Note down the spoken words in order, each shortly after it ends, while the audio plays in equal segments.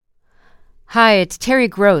Hi, it's Terry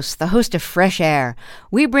Gross, the host of Fresh Air.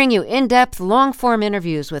 We bring you in-depth, long-form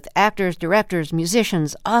interviews with actors, directors,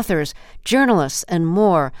 musicians, authors, journalists, and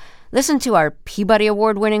more. Listen to our Peabody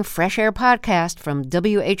Award-winning Fresh Air podcast from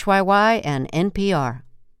WHYY and NPR.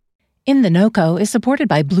 In the NoCo is supported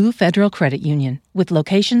by Blue Federal Credit Union, with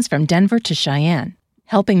locations from Denver to Cheyenne,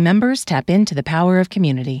 helping members tap into the power of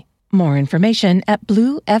community. More information at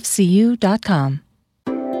bluefcu.com.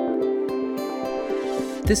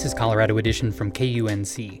 This is Colorado Edition from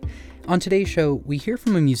KUNC. On today's show, we hear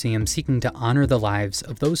from a museum seeking to honor the lives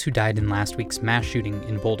of those who died in last week's mass shooting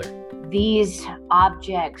in Boulder. These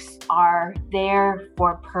objects are there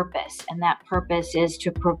for purpose, and that purpose is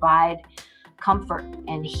to provide comfort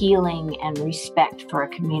and healing and respect for a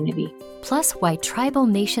community. Plus, why tribal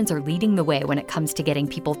nations are leading the way when it comes to getting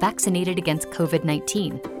people vaccinated against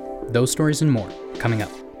COVID-19. Those stories and more, coming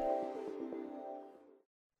up.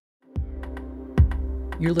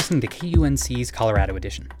 You're listening to KUNC's Colorado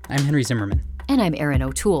Edition. I'm Henry Zimmerman. And I'm Erin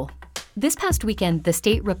O'Toole. This past weekend, the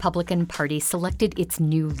state Republican Party selected its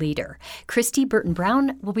new leader. Kristi Burton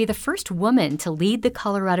Brown will be the first woman to lead the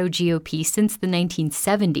Colorado GOP since the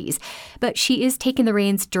 1970s, but she is taking the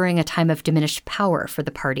reins during a time of diminished power for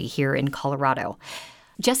the party here in Colorado.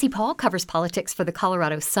 Jesse Paul covers politics for the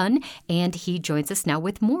Colorado Sun, and he joins us now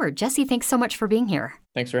with more. Jesse, thanks so much for being here.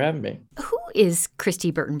 Thanks for having me. Who is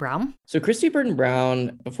Kristi Burton Brown? So Kristi Burton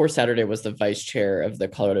Brown, before Saturday, was the vice chair of the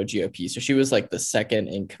Colorado GOP. So she was like the second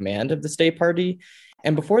in command of the state party.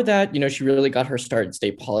 And before that, she really got her start in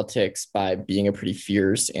state politics by being a pretty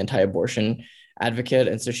fierce anti-abortion advocate.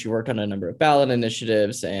 And so she worked on a number of ballot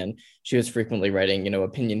initiatives, and she was frequently writing,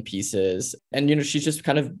 opinion pieces. And, she's just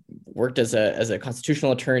kind of worked as a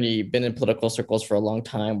constitutional attorney, been in political circles for a long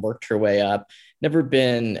time, worked her way up, never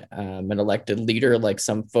been an elected leader like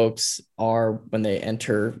some folks are when they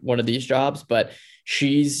enter one of these jobs. But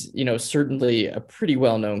she's, certainly a pretty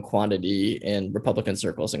well-known quantity in Republican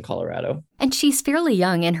circles in Colorado. And she's fairly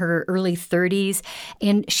young, in her early 30s,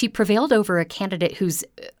 and she prevailed over a candidate who's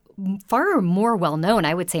far more well-known,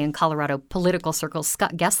 I would say, in Colorado political circles,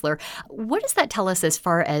 Scott Gessler. What does that tell us as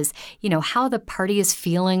far as, how the party is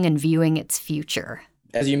feeling and viewing its future?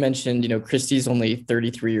 As you mentioned, Kristi's only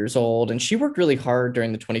 33 years old, and she worked really hard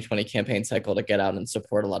during the 2020 campaign cycle to get out and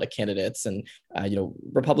support a lot of candidates. And,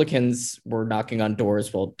 Republicans were knocking on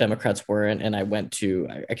doors while Democrats weren't. And I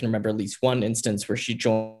can remember at least one instance where she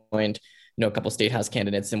joined a couple state house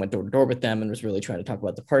candidates and went door to door with them and was really trying to talk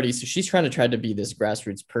about the party. So she's trying to be this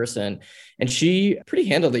grassroots person. And she pretty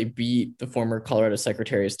handily beat the former Colorado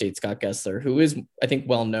Secretary of State, Scott Gessler, who is, I think,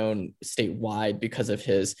 well known statewide because of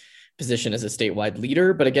his position as a statewide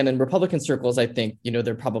leader. But again, in Republican circles, I think,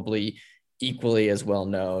 they're probably equally as well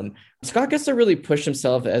known. Scott Gessler really pushed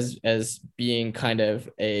himself as being kind of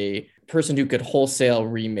a person who could wholesale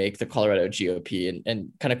remake the Colorado GOP and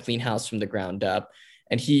kind of clean house from the ground up.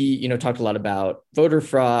 And he, talked a lot about voter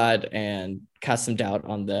fraud and cast some doubt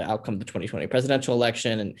on the outcome of the 2020 presidential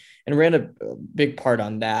election and ran a big part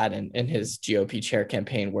on that in his GOP chair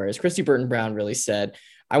campaign. Whereas Kristi Burton Brown really said,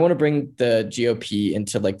 I want to bring the GOP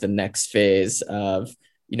into like the next phase of,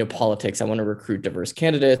 politics. I want to recruit diverse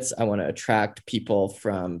candidates. I want to attract people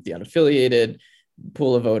from the unaffiliated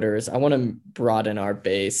pool of voters. I want to broaden our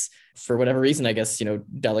base. For whatever reason, I guess,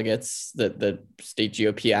 delegates, the state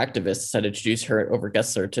GOP activists decided to choose her over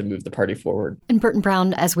Gessler to move the party forward. And Burton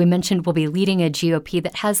Brown, as we mentioned, will be leading a GOP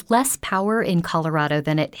that has less power in Colorado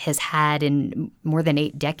than it has had in more than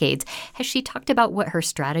 8 decades. Has she talked about what her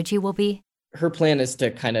strategy will be? Her plan is to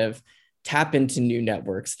kind of tap into new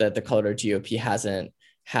networks that the Colorado GOP hasn't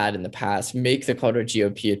had in the past, make the Colorado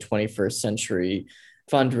GOP a 21st century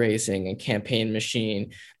fundraising and campaign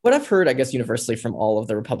machine. What I've heard, I guess, universally from all of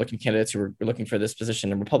the Republican candidates who were looking for this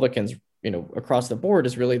position and Republicans, across the board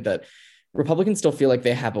is really that Republicans still feel like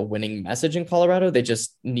they have a winning message in Colorado. They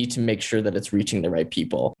just need to make sure that it's reaching the right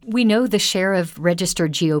people. We know the share of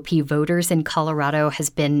registered GOP voters in Colorado has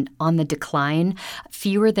been on the decline.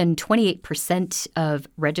 Fewer than 28% of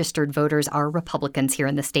registered voters are Republicans here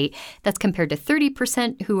in the state. That's compared to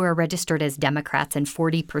 30% who are registered as Democrats and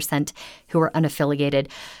 40% who are unaffiliated.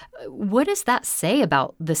 What does that say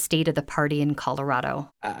about the state of the party in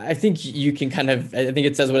Colorado? I think you can I think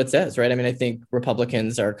it says what it says, right? I mean, I think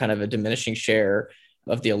Republicans are kind of a diminishing share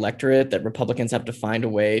of the electorate, that Republicans have to find a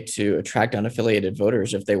way to attract unaffiliated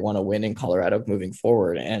voters if they want to win in Colorado moving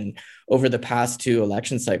forward. And over the past 2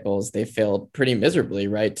 election cycles, they failed pretty miserably,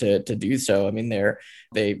 right, to do so. I mean,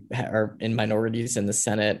 they are in minorities in the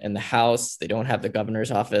Senate and the House. They don't have the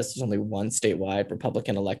governor's office. There's only one statewide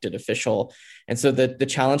Republican elected official. And so the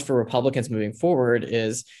challenge for Republicans moving forward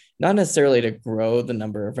is, not necessarily to grow the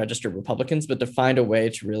number of registered Republicans, but to find a way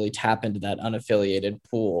to really tap into that unaffiliated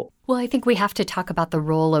pool. Well, I think we have to talk about the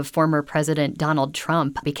role of former President Donald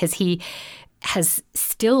Trump, because he has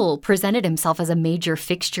still presented himself as a major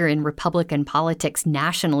fixture in Republican politics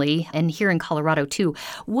nationally and here in Colorado, too.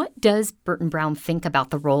 What does Burton Brown think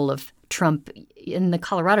about the role of Trump in the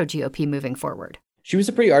Colorado GOP moving forward? She was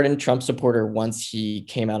a pretty ardent Trump supporter once he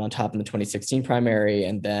came out on top in the 2016 primary,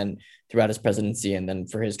 and then throughout his presidency, and then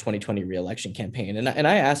for his 2020 reelection campaign. And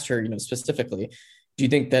I asked her, specifically, do you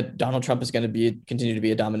think that Donald Trump is going to continue to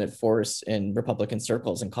be a dominant force in Republican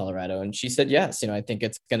circles in Colorado? And she said, yes. I think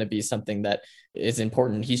it's going to be something that is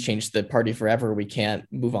important. He's changed the party forever. We can't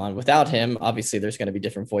move on without him. Obviously, there's going to be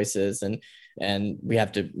different voices, and we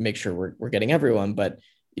have to make sure we're getting everyone. But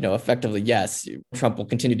effectively, yes, Trump will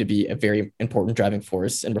continue to be a very important driving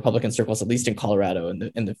force in Republican circles, at least in Colorado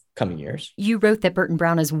in the coming years. You wrote that Burton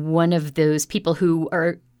Brown is one of those people who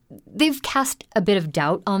they've cast a bit of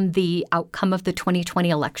doubt on the outcome of the 2020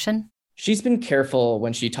 election. She's been careful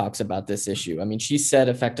when she talks about this issue. She said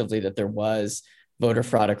effectively that there was voter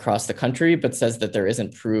fraud across the country, but says that there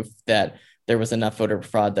isn't proof that there was enough voter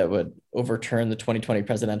fraud that would overturn the 2020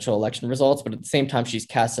 presidential election results. But at the same time, she's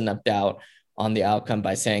cast enough doubt on the outcome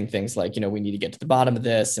by saying things like, we need to get to the bottom of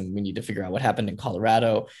this and we need to figure out what happened in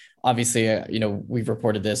Colorado. Obviously, we've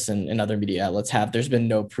reported this and other media outlets have. There's been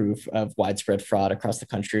no proof of widespread fraud across the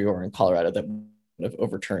country or in Colorado that would have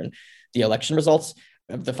overturned the election results.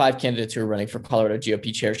 Of the 5 candidates who are running for Colorado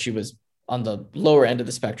GOP chair, she was on the lower end of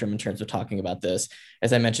the spectrum in terms of talking about this.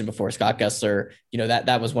 As I mentioned before, Scott Gessler,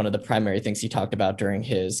 that was one of the primary things he talked about during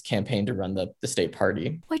his campaign to run the state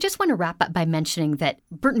party. Well, I just want to wrap up by mentioning that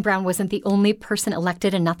Burton Brown wasn't the only person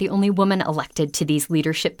elected and not the only woman elected to these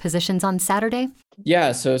leadership positions on Saturday.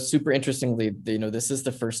 Yeah, so super interestingly, this is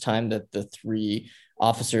the first time that the 3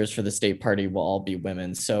 officers for the state party will all be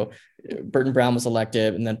women. So Burton Brown was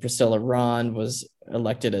elected, and then Priscilla Rahn was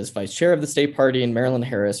elected as vice chair of the state party, and Marilyn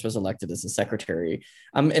Harris was elected as the secretary.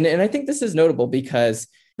 And I think this is notable because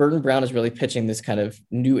Burton Brown is really pitching this kind of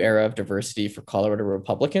new era of diversity for Colorado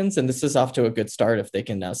Republicans. And this is off to a good start if they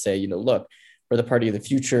can now say, look, we're the party of the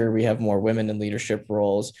future. We have more women in leadership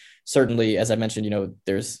roles. Certainly, as I mentioned,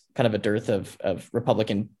 there's kind of a dearth of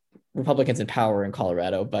Republicans in power in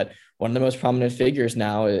Colorado, but one of the most prominent figures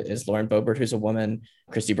now is Lauren Boebert, who's a woman.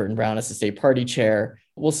 Christy Burton Brown is the state party chair.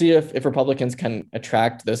 We'll see if Republicans can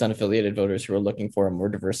attract those unaffiliated voters who are looking for a more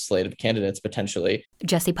diverse slate of candidates potentially.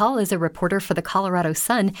 Jesse Paul is a reporter for the Colorado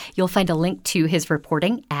Sun. You'll find a link to his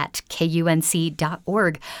reporting at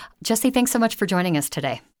kunc.org. Jesse, thanks so much for joining us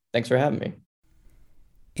today. Thanks for having me.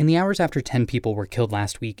 In the hours after 10 people were killed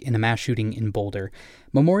last week in a mass shooting in Boulder,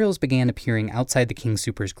 memorials began appearing outside the King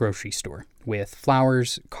Soopers grocery store, with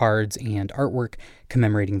flowers, cards, and artwork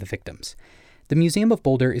commemorating the victims. The Museum of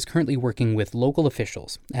Boulder is currently working with local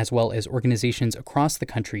officials, as well as organizations across the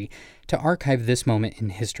country, to archive this moment in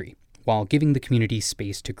history, while giving the community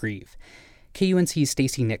space to grieve. KUNC's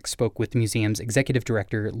Stacey Nick spoke with the museum's executive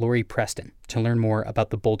director, Lori Preston, to learn more about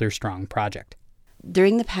the Boulder Strong project.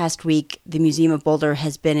 During the past week, the Museum of Boulder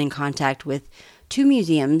has been in contact with 2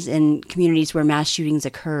 museums in communities where mass shootings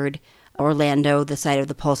occurred: Orlando, the site of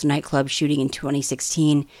the Pulse nightclub shooting in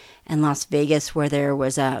 2016, and Las Vegas, where there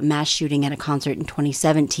was a mass shooting at a concert in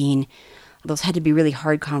 2017. Those had to be really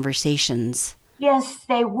hard conversations. Yes,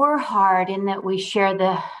 they were hard in that we share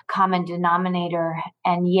the common denominator,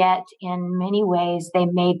 and yet in many ways they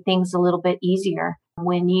made things a little bit easier.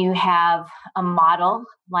 When you have a model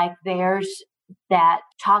like theirs that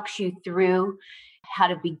talks you through how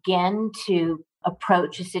to begin to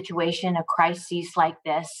approach a situation, a crisis like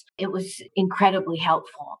this, it was incredibly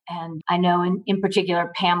helpful. And I know in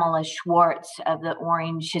particular, Pamela Schwartz of the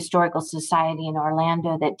Orange Historical Society in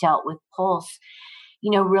Orlando that dealt with Pulse,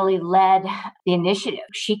 really led the initiative.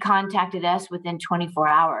 She contacted us within 24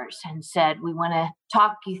 hours and said, we want to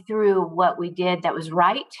talk you through what we did that was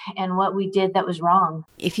right and what we did that was wrong.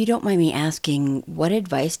 If you don't mind me asking, what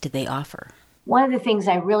advice did they offer? One of the things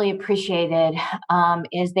I really appreciated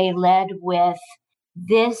is they led with,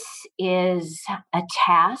 this is a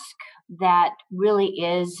task that really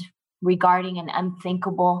is regarding an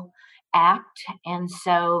unthinkable act. And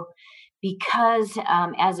so because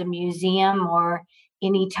as a museum or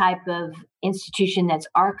any type of institution that's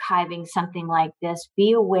archiving something like this,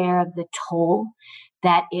 be aware of the toll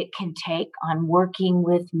that it can take on working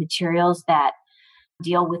with materials that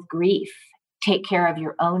deal with grief. Take care of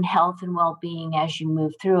your own health and well-being as you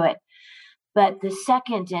move through it. But the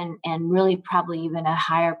second and really probably even a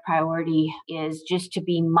higher priority is just to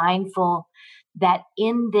be mindful that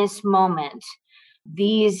in this moment,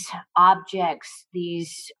 These objects,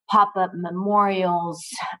 these pop-up memorials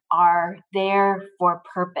are there for a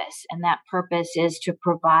purpose, and that purpose is to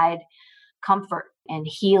provide comfort and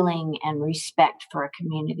healing and respect for a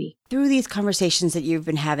community. Through these conversations that you've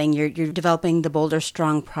been having, you're developing the Boulder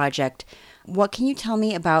Strong project. What can you tell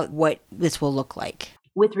me about what this will look like?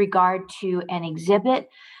 With regard to an exhibit,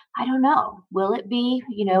 I don't know. Will it be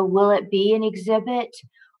an exhibit,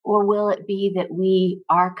 or will it be that we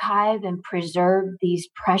archive and preserve these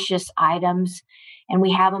precious items and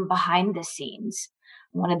we have them behind the scenes?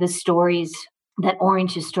 One of the stories that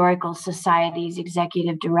Orange Historical Society's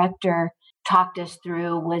executive director talked us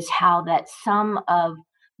through was how that some of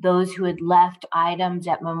those who had left items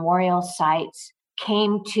at memorial sites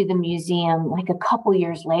came to the museum like a couple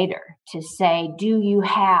years later to say, do you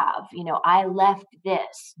have, I left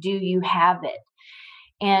this, do you have it?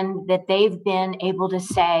 And that they've been able to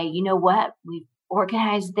say, you know what, we've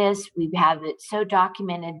organized this, we have it so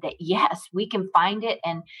documented that yes, we can find it,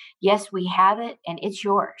 and yes, we have it, and it's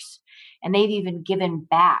yours. And they've even given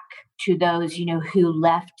back to those, who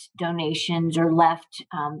left donations or left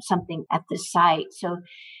something at the site. So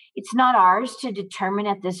it's not ours to determine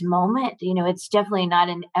at this moment. It's definitely not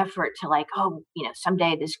an effort to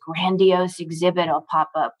someday this grandiose exhibit will pop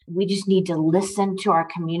up. We just need to listen to our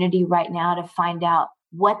community right now to find out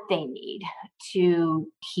what they need to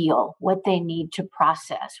heal, what they need to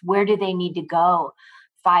process. Where do they need to go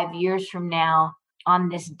 5 years from now on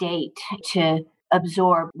this date to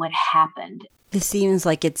absorb what happened? This seems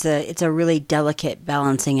like it's a really delicate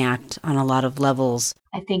balancing act on a lot of levels.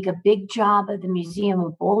 I think a big job of the Museum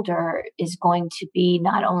of Boulder is going to be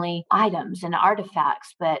not only items and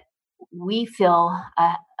artifacts, but we feel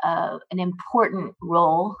an important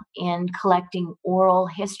role in collecting oral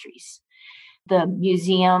histories. The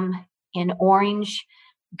museum in Orange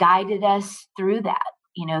guided us through that.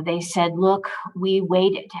 They said, look, we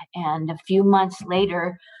waited. And a few months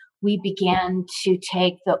later, we began to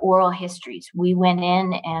take the oral histories. We went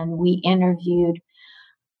in and we interviewed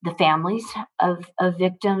the families of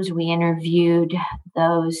victims. We interviewed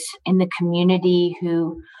those in the community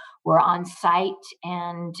who were on site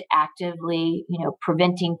and actively,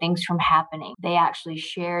 preventing things from happening. They actually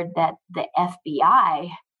shared that the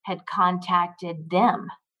FBI had contacted them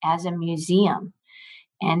as a museum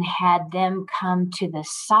and had them come to the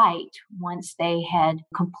site once they had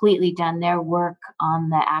completely done their work on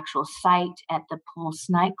the actual site at the Pulse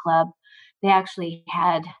nightclub. They actually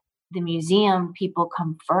had the museum people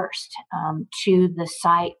come first to the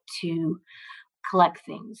site to collect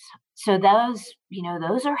things. So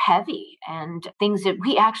those are heavy and things that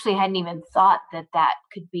we actually hadn't even thought that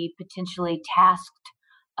could be potentially tasked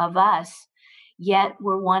of us. Yet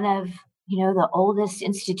we're one of the oldest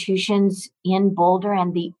institutions in Boulder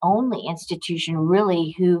and the only institution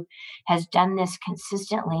really who has done this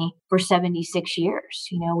consistently for 76 years.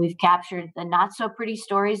 We've captured the not so pretty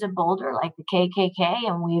stories of Boulder like the KKK,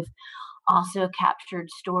 and we've also captured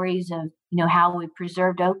stories of, how we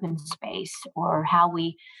preserved open space or how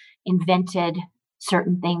we invented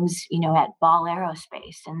certain things, at Ball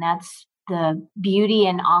Aerospace. And that's the beauty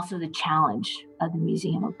and also the challenge of the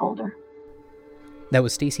Museum of Boulder. That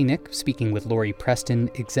was Stacy Nick speaking with Lori Preston,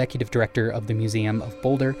 Executive Director of the Museum of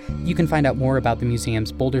Boulder. You can find out more about the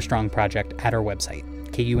museum's Boulder Strong project at our website,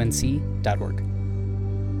 kunc.org.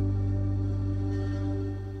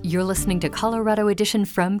 You're listening to Colorado Edition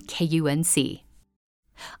from KUNC.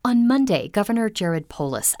 On Monday, Governor Jared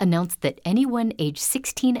Polis announced that anyone age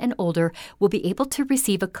 16 and older will be able to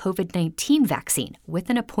receive a COVID-19 vaccine with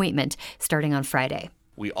an appointment starting on Friday.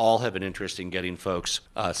 We all have an interest in getting folks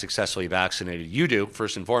successfully vaccinated. You do,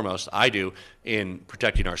 first and foremost. I do, in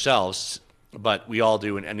protecting ourselves, but we all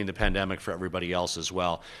do in ending the pandemic for everybody else as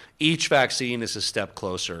well. Each vaccine is a step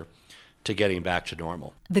closer to getting back to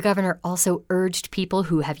normal. The governor also urged people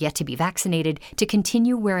who have yet to be vaccinated to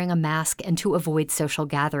continue wearing a mask and to avoid social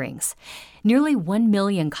gatherings. Nearly 1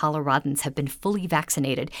 million Coloradans have been fully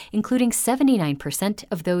vaccinated, including 79%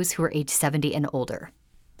 of those who are age 70 and older.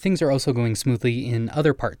 Things are also going smoothly in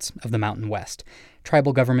other parts of the Mountain West.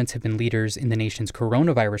 Tribal governments have been leaders in the nation's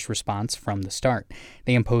coronavirus response from the start.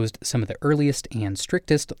 They imposed some of the earliest and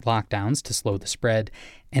strictest lockdowns to slow the spread,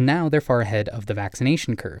 and now they're far ahead of the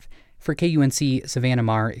vaccination curve. For KUNC, Savannah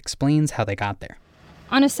Marr explains how they got there.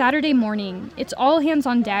 On a Saturday morning, it's all hands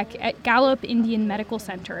on deck at Gallup Indian Medical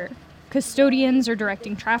Center. Custodians are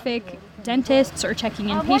directing traffic, dentists are checking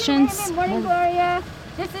in patients. Morning, Gloria.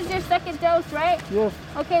 This is your second dose, right? Yes.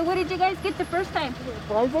 Okay, what did you guys get the first time?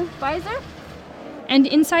 Pfizer? And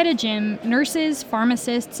inside a gym, nurses,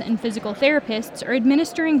 pharmacists, and physical therapists are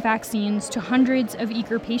administering vaccines to hundreds of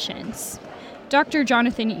eager patients. Dr.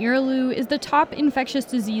 Jonathan Irlu is the top infectious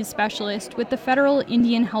disease specialist with the Federal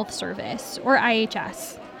Indian Health Service, or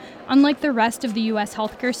IHS. Unlike the rest of the U.S.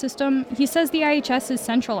 healthcare system, he says the IHS is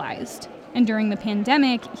centralized. And during the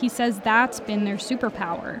pandemic, he says that's been their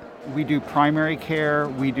superpower. We do primary care,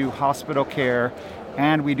 we do hospital care,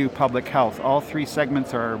 and we do public health. All three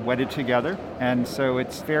segments are wedded together, and so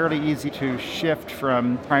it's fairly easy to shift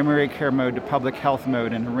from primary care mode to public health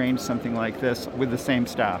mode and arrange something like this with the same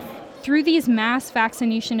staff. Through these mass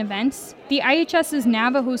vaccination events, the IHS's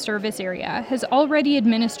Navajo service area has already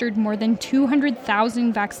administered more than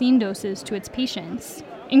 200,000 vaccine doses to its patients,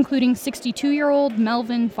 including 62-year-old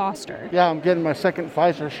Melvin Foster. Yeah, I'm getting my second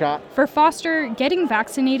Pfizer shot. For Foster, getting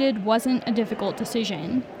vaccinated wasn't a difficult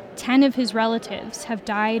decision. 10 of his relatives have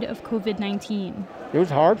died of COVID-19. It was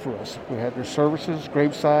hard for us. We had the services,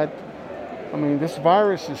 graveside. I mean, this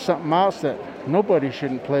virus is something else that nobody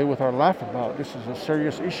shouldn't play with or laugh about. This is a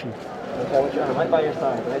serious issue. Okay, I'm right by your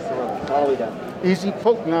side. Nice and level. All the way down. Easy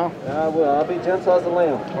poke now. I will. I'll be gentle as a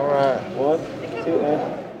lamb. All right. 1, 2,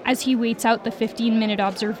 and... As he waits out the 15-minute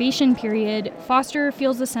observation period, Foster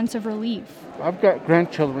feels a sense of relief. I've got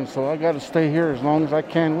grandchildren, so I got to stay here as long as I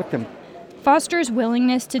can with them. Foster's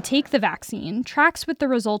willingness to take the vaccine tracks with the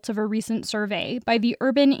results of a recent survey by the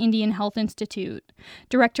Urban Indian Health Institute.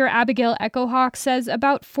 Director Abigail Echohawk says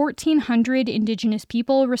about 1,400 Indigenous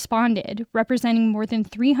people responded, representing more than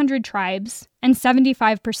 300 tribes, and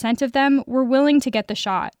 75% of them were willing to get the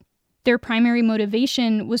shot. Their primary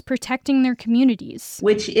motivation was protecting their communities,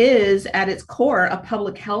 which is, at its core, a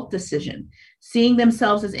public health decision, seeing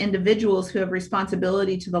themselves as individuals who have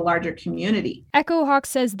responsibility to the larger community. Echohawk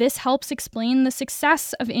says this helps explain the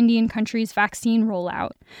success of Indian countries' vaccine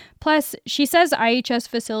rollout. Plus, she says IHS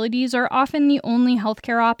facilities are often the only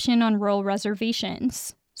healthcare option on rural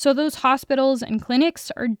reservations. So those hospitals and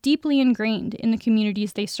clinics are deeply ingrained in the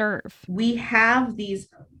communities they serve. We have these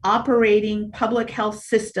operating public health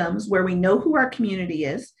systems where we know who our community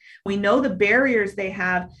is. We know the barriers they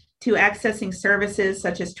have to accessing services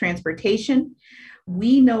such as transportation.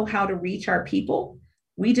 We know how to reach our people.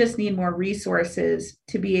 We just need more resources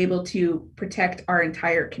to be able to protect our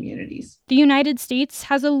entire communities. The United States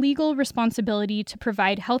has a legal responsibility to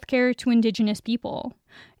provide healthcare to Indigenous people.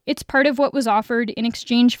 It's part of what was offered in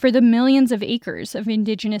exchange for the millions of acres of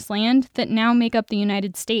Indigenous land that now make up the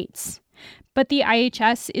United States. But the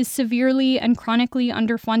IHS is severely and chronically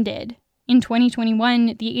underfunded. In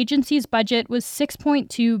 2021, the agency's budget was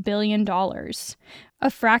 $6.2 billion, a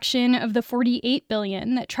fraction of the $48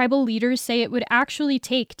 billion that tribal leaders say it would actually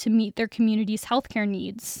take to meet their community's healthcare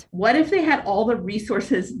needs. What if they had all the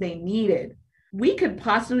resources they needed? We could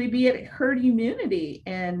possibly be at herd immunity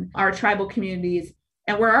in our tribal communities,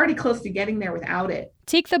 and we're already close to getting there without it.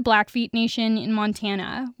 Take the Blackfeet Nation in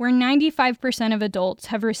Montana, where 95% of adults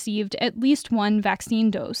have received at least one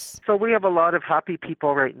vaccine dose. So we have a lot of happy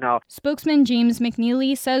people right now. Spokesman James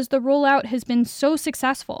McNeely says the rollout has been so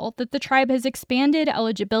successful that the tribe has expanded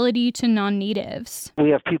eligibility to non-natives. We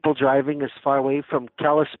have people driving as far away from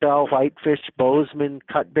Kalispell, Whitefish, Bozeman,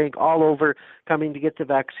 Cutbank, all over coming to get the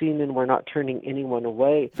vaccine, and we're not turning anyone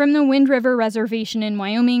away. From the Wind River Reservation in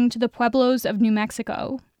Wyoming to the Pueblos of New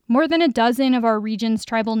Mexico, more than a dozen of our region's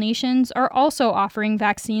tribal nations are also offering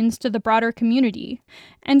vaccines to the broader community.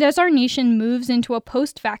 And as our nation moves into a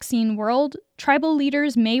post-vaccine world, tribal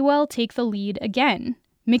leaders may well take the lead again.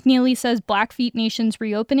 McNeely says Blackfeet Nation's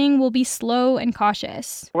reopening will be slow and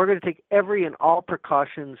cautious. We're going to take every and all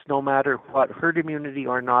precautions, no matter what, herd immunity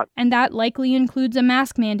or not. And that likely includes a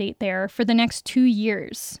mask mandate there for the next 2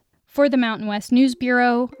 years. For the Mountain West News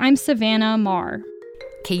Bureau, I'm Savannah Marr.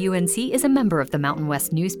 KUNC is a member of the Mountain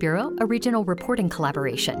West News Bureau, a regional reporting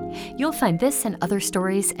collaboration. You'll find this and other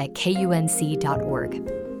stories at kunc.org.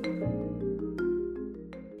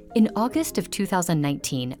 In August of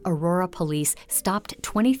 2019, Aurora police stopped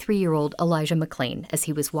 23-year-old Elijah McLean as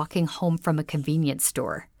he was walking home from a convenience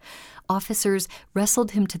store. Officers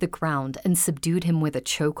wrestled him to the ground and subdued him with a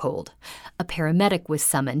chokehold. A paramedic was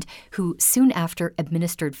summoned, who soon after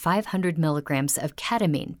administered 500 milligrams of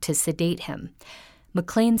ketamine to sedate him.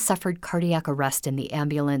 McLean suffered cardiac arrest in the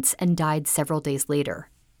ambulance and died several days later.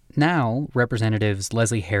 Now, Representatives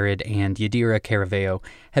Leslie Herod and Yadira Caraveo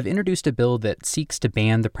have introduced a bill that seeks to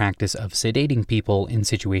ban the practice of sedating people in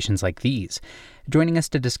situations like these. Joining us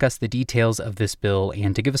to discuss the details of this bill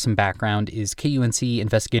and to give us some background is KUNC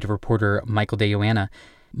investigative reporter Michael DeYoanna.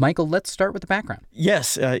 Michael, let's start with the background.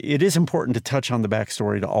 Yes, it is important to touch on the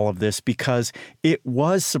backstory to all of this because it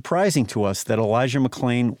was surprising to us that Elijah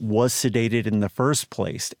McClain was sedated in the first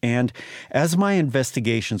place. And as my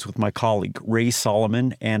investigations with my colleague Ray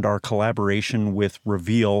Solomon and our collaboration with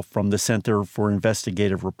Reveal from the Center for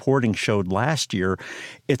Investigative Reporting showed last year,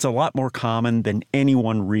 it's a lot more common than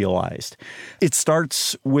anyone realized. It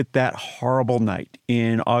starts with that horrible night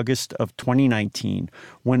in August of 2019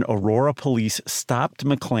 when Aurora police stopped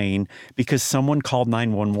McClain because someone called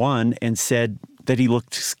 911 and said that he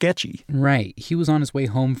looked sketchy. Right. He was on his way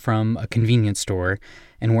home from a convenience store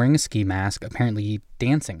and wearing a ski mask, apparently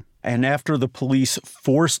dancing. And after the police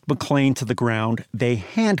forced McClain to the ground, they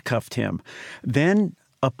handcuffed him. Then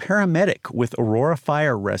a paramedic with Aurora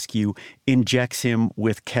Fire Rescue injects him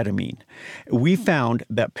with ketamine. We found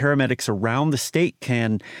that paramedics around the state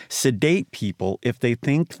can sedate people if they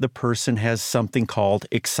think the person has something called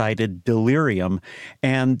excited delirium,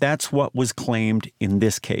 and that's what was claimed in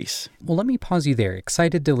this case. Well, let me pause you there.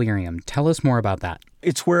 Excited delirium. Tell us more about that.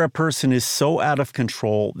 It's where a person is so out of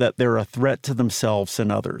control that they're a threat to themselves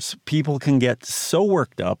and others. People can get so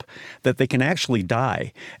worked up that they can actually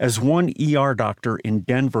die. As one ER doctor in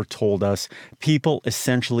Denver told us, people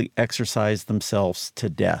essentially exercise themselves to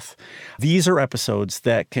death. These are episodes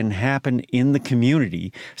that can happen in the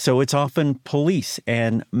community, so it's often police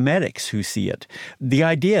and medics who see it. The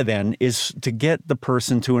idea then is to get the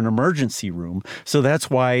person to an emergency room, so that's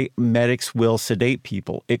why medics will sedate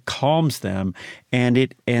people. It calms them and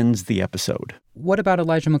it ends the episode. What about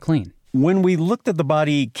Elijah McClain? When we looked at the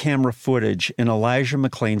body camera footage in Elijah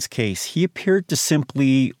McClain's case, he appeared to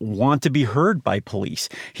simply want to be heard by police.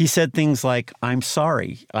 He said things like, "I'm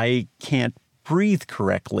sorry, I can't breathe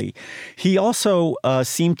correctly." He also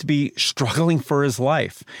seemed to be struggling for his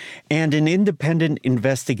life. And an independent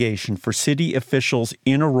investigation for city officials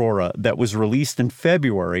in Aurora that was released in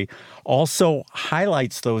February also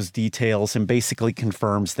highlights those details and basically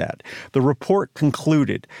confirms that. The report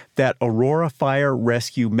concluded that Aurora Fire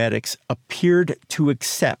Rescue medics appeared to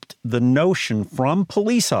accept the notion from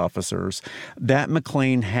police officers that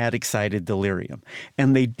McClain had excited delirium.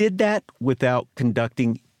 And they did that without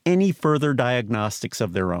conducting any further diagnostics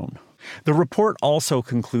of their own. The report also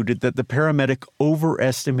concluded that the paramedic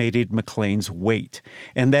overestimated McClain's weight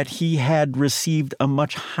and that he had received a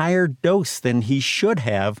much higher dose than he should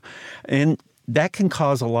have, and that can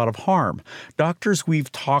cause a lot of harm. Doctors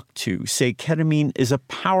we've talked to say ketamine is a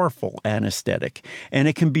powerful anesthetic, and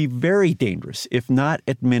it can be very dangerous if not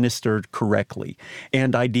administered correctly.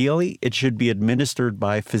 And ideally, it should be administered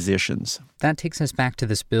by physicians. That takes us back to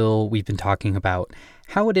this bill we've been talking about.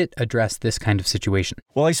 How would it address this kind of situation?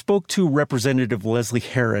 Well, I spoke to Representative Leslie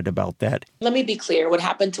Herod about that. Let me be clear. What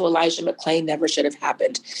happened to Elijah McClain never should have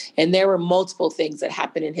happened. And there were multiple things that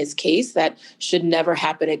happened in his case that should never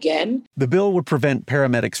happen again. The bill would prevent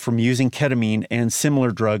paramedics from using ketamine and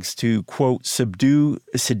similar drugs to, quote, subdue,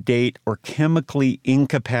 sedate, or chemically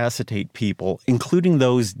incapacitate people, including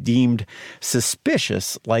those deemed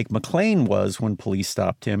suspicious, like McClain was when police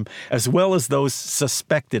stopped him, as well as those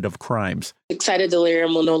suspected of crimes. Excited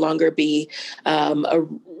delirium will no longer be a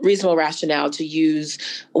reasonable rationale to use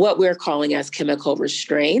what we're calling as chemical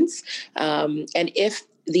restraints. And if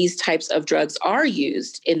these types of drugs are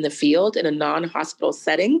used in the field in a non-hospital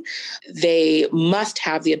setting, they must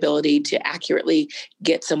have the ability to accurately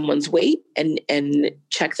get someone's weight and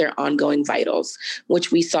check their ongoing vitals,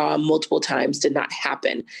 which we saw multiple times did not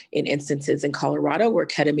happen in instances in Colorado where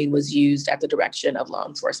ketamine was used at the direction of law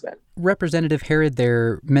enforcement. Representative Herod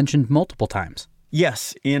there mentioned multiple times.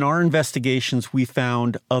 Yes, in our investigations, we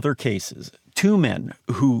found other cases. 2 men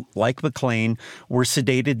who, like McClain, were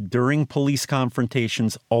sedated during police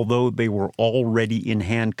confrontations, although they were already in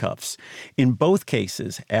handcuffs. In both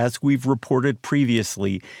cases, as we've reported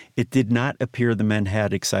previously, it did not appear the men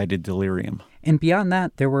had excited delirium. And beyond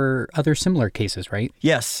that, there were other similar cases, right?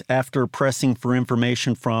 Yes. After pressing for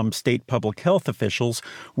information from state public health officials,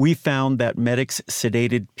 we found that medics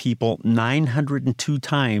sedated people 902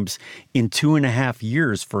 times in 2.5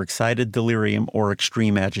 years for excited delirium or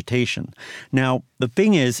extreme agitation. Now, the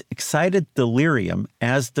thing is, excited delirium,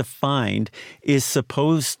 as defined, is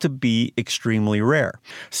supposed to be extremely rare.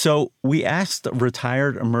 So we asked a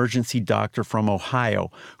retired emergency doctor from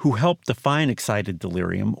Ohio who helped define excited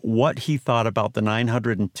delirium what he thought about the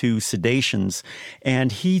 902 sedations,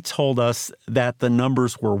 and he told us that the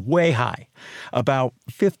numbers were way high, about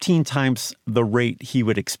 15 times the rate he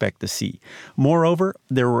would expect to see. Moreover,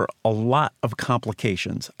 there were a lot of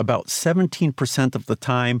complications, about 17% of the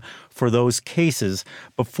time for those cases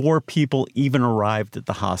before people even arrived at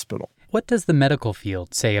the hospital. What does the medical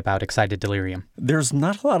field say about excited delirium? There's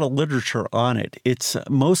not a lot of literature on it. It's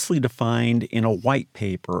mostly defined in a white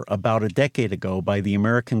paper about a decade ago by the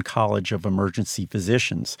American College of Emergency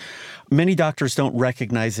Physicians. Many doctors don't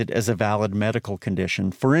recognize it as a valid medical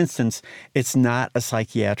condition. For instance, it's not a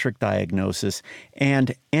psychiatric diagnosis,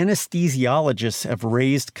 and anesthesiologists have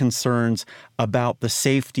raised concerns about the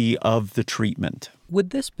safety of the treatment.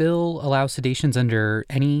 Would this bill allow sedations under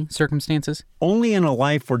any circumstances? Only in a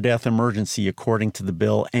life or death emergency, according to the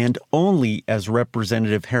bill, and only, as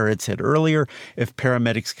Representative Herod said earlier, if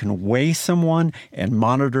paramedics can weigh someone and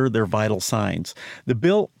monitor their vital signs. The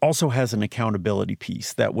bill also has an accountability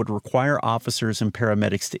piece that would require officers and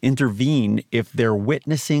paramedics to intervene if they're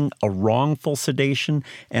witnessing a wrongful sedation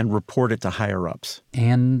and report it to higher-ups.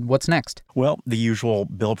 And what's next? Well, the usual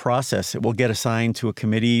bill process. It will get assigned to a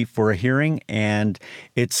committee for a hearing, and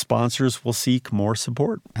its sponsors will seek more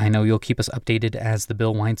support. I know you'll keep us updated as the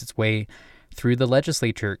bill winds its way through the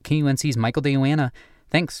legislature. KUNC's Michael De Ioanna,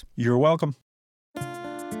 thanks. You're welcome.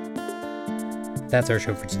 That's our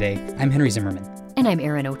show for today. I'm Henry Zimmerman. And I'm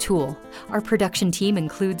Erin O'Toole. Our production team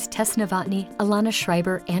includes Tess Novotny, Alana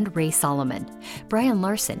Schreiber, and Ray Solomon. Brian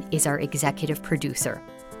Larson is our executive producer.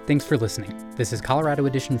 Thanks for listening. This is Colorado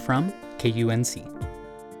Edition from KUNC.